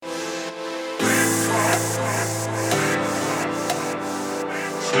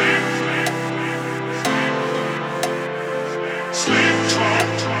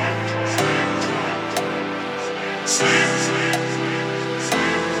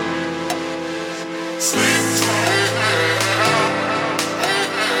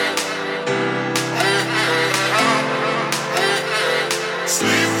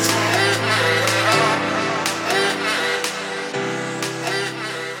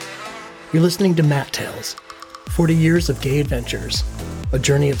You're listening to Matt Tales, 40 Years of Gay Adventures, a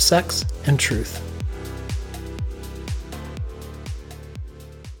journey of sex and truth.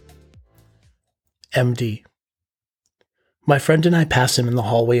 MD. My friend and I pass him in the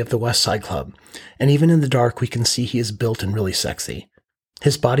hallway of the West Side Club, and even in the dark we can see he is built and really sexy.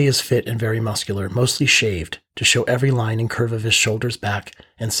 His body is fit and very muscular, mostly shaved, to show every line and curve of his shoulders, back,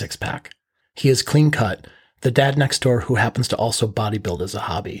 and six-pack. He is clean-cut, the dad next door who happens to also bodybuild as a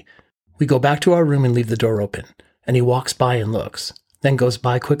hobby. We go back to our room and leave the door open, and he walks by and looks, then goes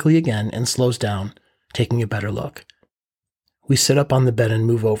by quickly again and slows down, taking a better look. We sit up on the bed and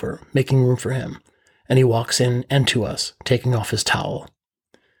move over, making room for him, and he walks in and to us, taking off his towel.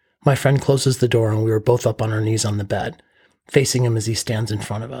 My friend closes the door and we are both up on our knees on the bed, facing him as he stands in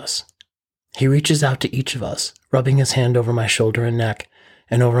front of us. He reaches out to each of us, rubbing his hand over my shoulder and neck,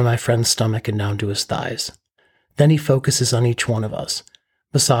 and over my friend's stomach and down to his thighs. Then he focuses on each one of us,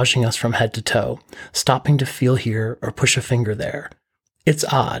 massaging us from head to toe, stopping to feel here or push a finger there. It's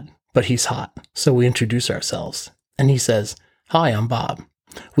odd, but he's hot, so we introduce ourselves, and he says, "Hi, I'm Bob."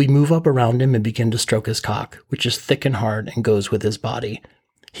 We move up around him and begin to stroke his cock, which is thick and hard and goes with his body.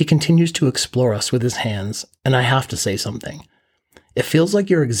 He continues to explore us with his hands, and I have to say something. "It feels like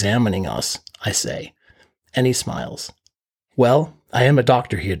you're examining us," I say, and he smiles. "Well, I am a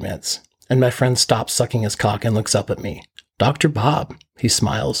doctor," he admits, and my friend stops sucking his cock and looks up at me. "Dr. Bob," he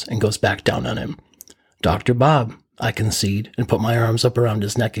smiles and goes back down on him. "Dr. Bob," I concede and put my arms up around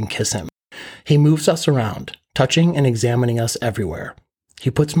his neck and kiss him. He moves us around, touching and examining us everywhere. He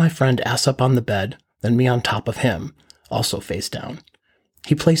puts my friend ass up on the bed, then me on top of him, also face down.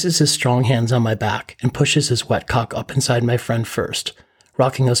 He places his strong hands on my back and pushes his wet cock up inside my friend first,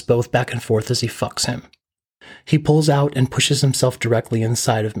 rocking us both back and forth as he fucks him. He pulls out and pushes himself directly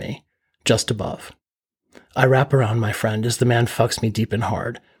inside of me, just above. I wrap around my friend as the man fucks me deep and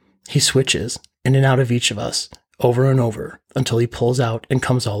hard. He switches, in and out of each of us, over and over, until he pulls out and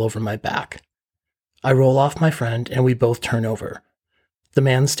comes all over my back. I roll off my friend and we both turn over. The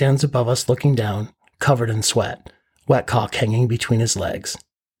man stands above us looking down, covered in sweat, wet cock hanging between his legs.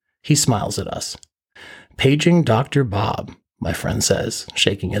 He smiles at us. "Paging Dr. Bob," my friend says,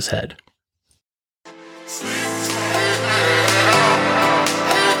 shaking his head.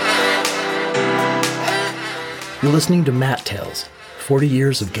 You're listening to Matt Tales, 40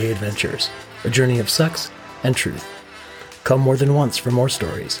 Years of Gay Adventures, a journey of sex and truth. Come more than once for more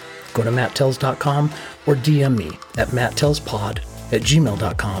stories. Go to matttales.com or DM me at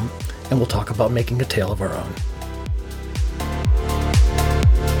mattalespod@gmail.com and we'll talk about making a tale of our own.